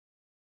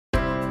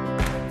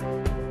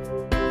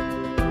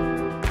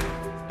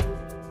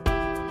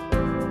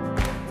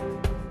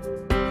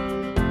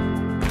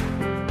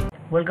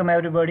Welcome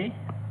everybody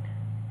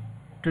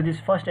to this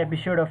first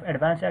episode of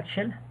Advanced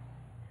Excel.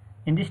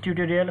 In this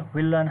tutorial,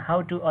 we'll learn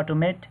how to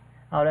automate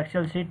our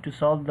Excel sheet to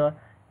solve the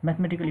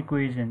mathematical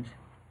equations.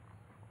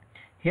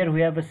 Here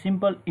we have a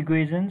simple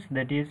equations,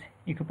 that is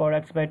e to the power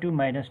x by 2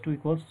 minus 2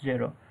 equals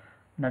 0.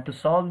 Now to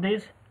solve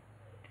this,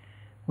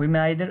 we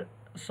may either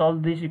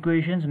solve these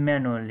equations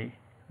manually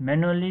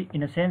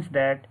in a sense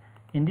that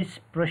in this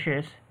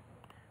process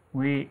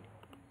we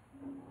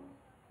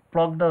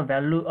plug the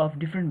value of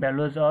different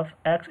values of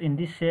x in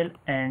this cell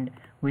and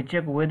we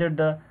check whether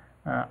the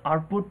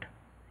output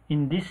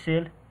in this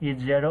cell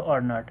is 0 or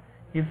not.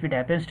 If it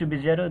happens to be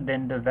 0,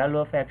 then the value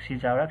of x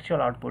is our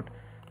actual output.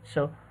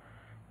 So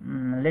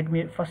let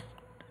me first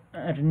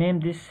rename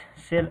this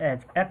cell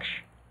as x,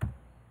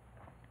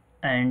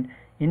 and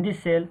in this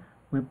cell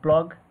we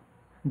plug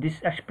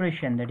this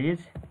expression, that is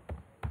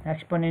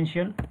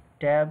exponential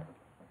tab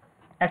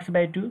x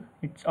by 2.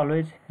 It's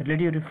always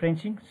relative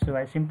referencing, so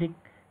I simply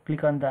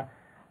click on the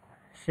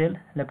cell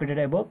located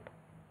above,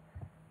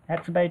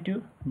 x by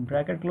 2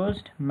 bracket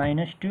closed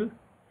minus 2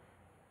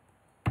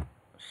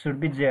 should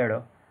be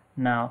 0.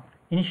 Now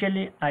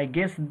initially I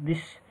guess this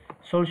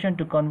solution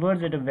to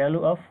converge at a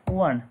value of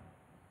 1.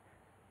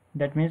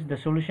 That means the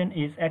solution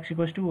is x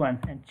equals to 1,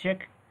 and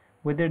check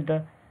whether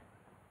the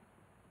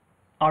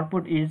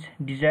output is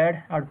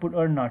desired output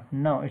or not.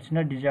 No, it's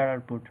not desired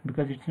output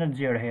because it's not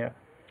 0 here,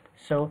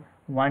 so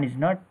 1 is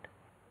not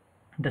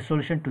the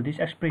solution to this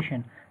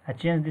expression. I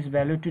change this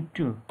value to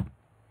 2,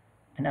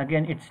 and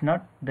again it's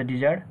not the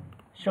desired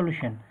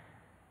solution.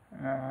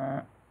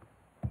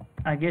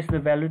 I guess the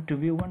value to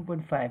be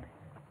 1.5.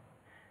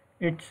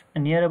 It's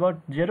near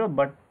about 0,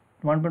 but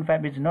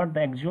 1.5 is not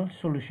the actual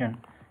solution.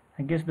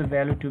 I guess the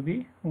value to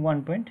be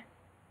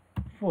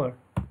 1.4,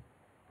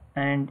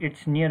 and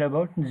it's near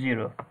about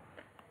 0.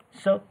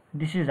 So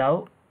this is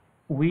how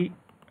we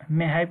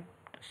may have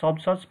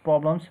solved such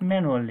problems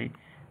manually.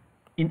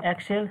 In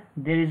Excel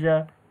there is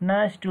a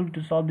nice tool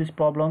to solve these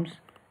problems,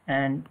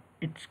 and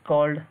it's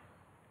called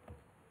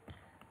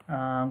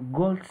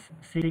goal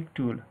seek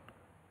tool.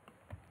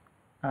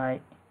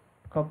 I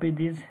copy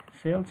these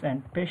cells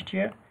and paste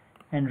here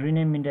and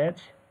rename it as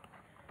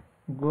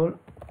goal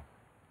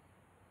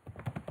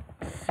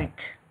seek.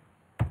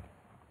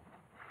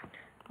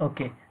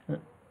 Okay,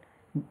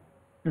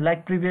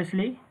 like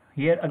previously,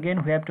 here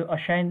again we have to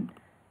assign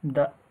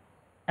the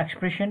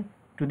expression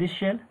to this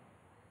cell.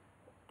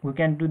 We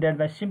can do that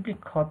by simply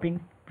copying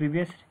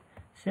previous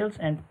cells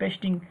and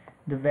pasting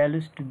the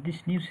values to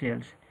these new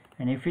cells,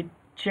 and if we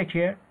check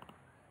here,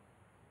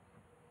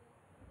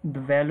 the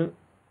value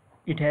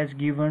it has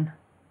given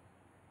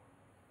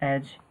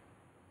as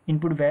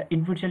input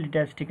cell, it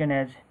has taken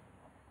as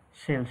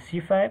cell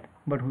C5,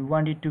 but we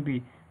want it to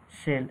be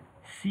cell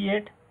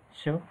C8,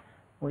 so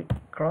we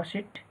cross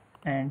it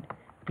and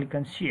click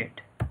on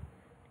C8.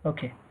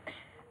 Okay,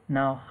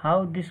 now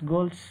how this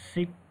goal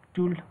seek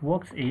tool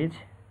works is,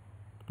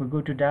 we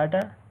go to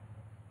data,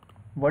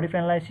 what if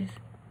analysis,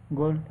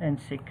 goal and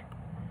seek,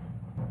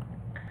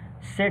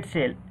 set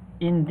cell.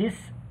 In this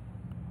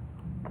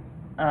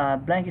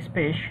blank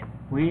space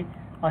we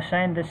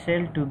assign the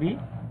cell to be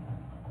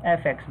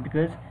fx,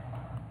 because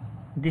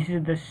this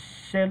is the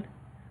cell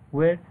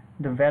where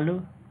the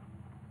value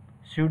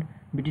should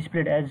be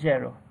displayed as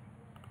 0,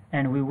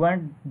 and we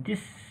want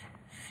this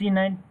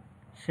C9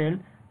 cell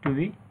to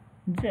be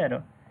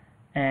 0,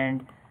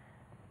 and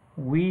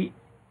we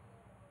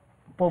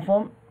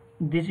perform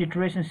this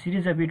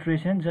series of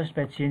iterations just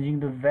by changing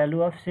the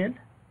value of cell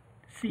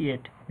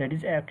C8, that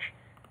is x.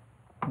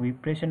 We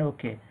press on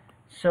OK,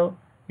 so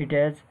it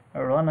has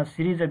run a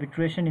series of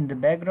iterations in the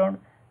background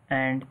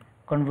and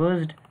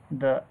converged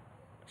the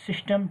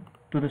system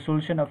to the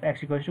solution of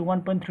x equals to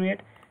 1.38,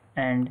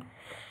 and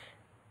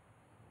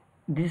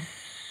this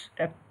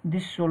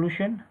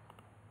solution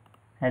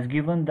has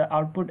given the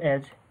output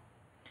as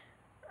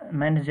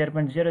minus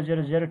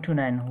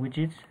 0.00029, which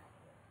is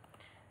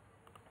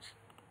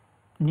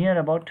near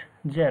about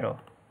 0.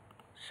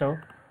 So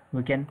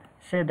we can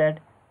say that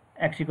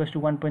x equals to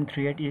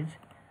 1.38 is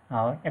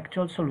our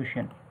actual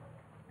solution.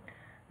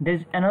 There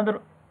is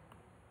another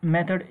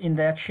method in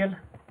the Excel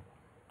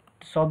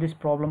to solve this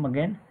problem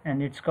again,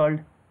 and it's called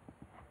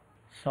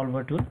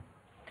solver tool.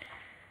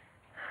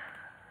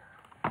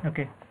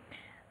 Okay,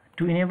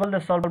 to enable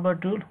the solver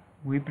tool,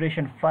 we press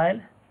on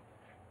file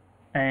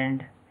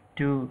and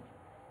to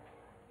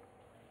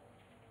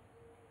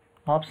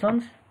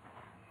options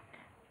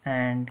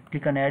and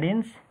click on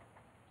add-ins,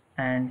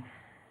 and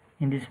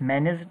in this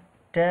manage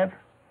tab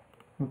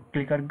we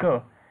click on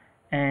go,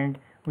 and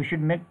we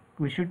should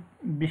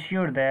be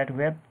sure that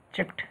we have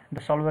checked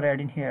the solver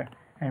add-in here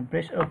and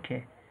press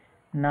OK.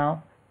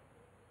 Now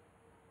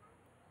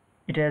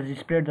it has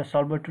displayed the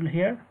solver tool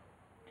here.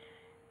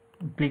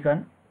 Click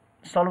on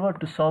solver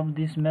to solve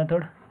this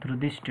method through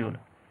this tool,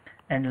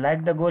 and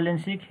like the goal and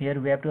seek, here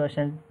we have to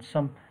assign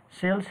some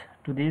cells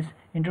to this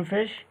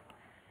interface.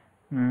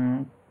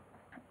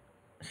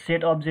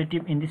 Set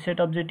objective, in this set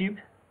objective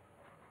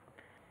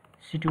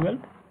C12,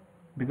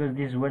 because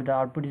this is where the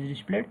output is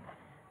displayed,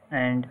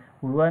 and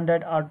we want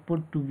that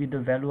output to be the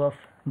value of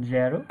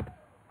 0,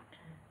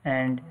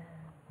 and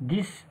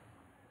this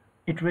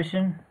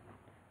iteration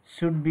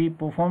should be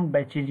performed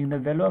by changing the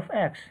value of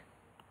x,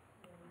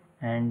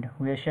 and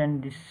we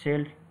assign this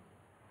cell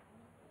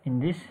in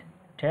this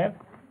tab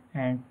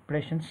and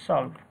press and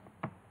solve,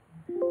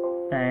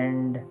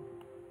 and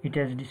it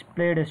has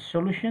displayed as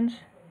solutions.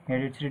 Here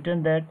it's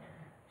written that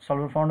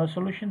solver found a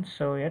solution,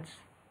 so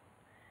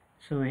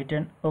so hit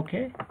an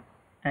OK,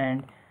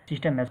 and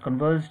system has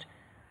converged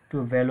to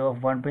a value of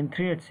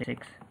 1.386,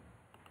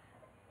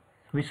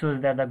 which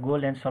shows that the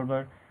goal and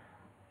solver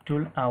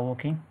tool are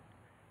working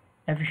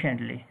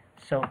efficiently.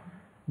 So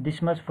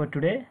this much for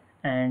today,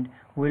 and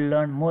we'll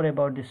learn more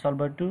about the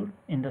solver tool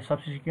in the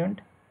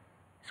subsequent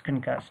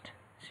screencast.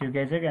 See you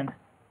guys again.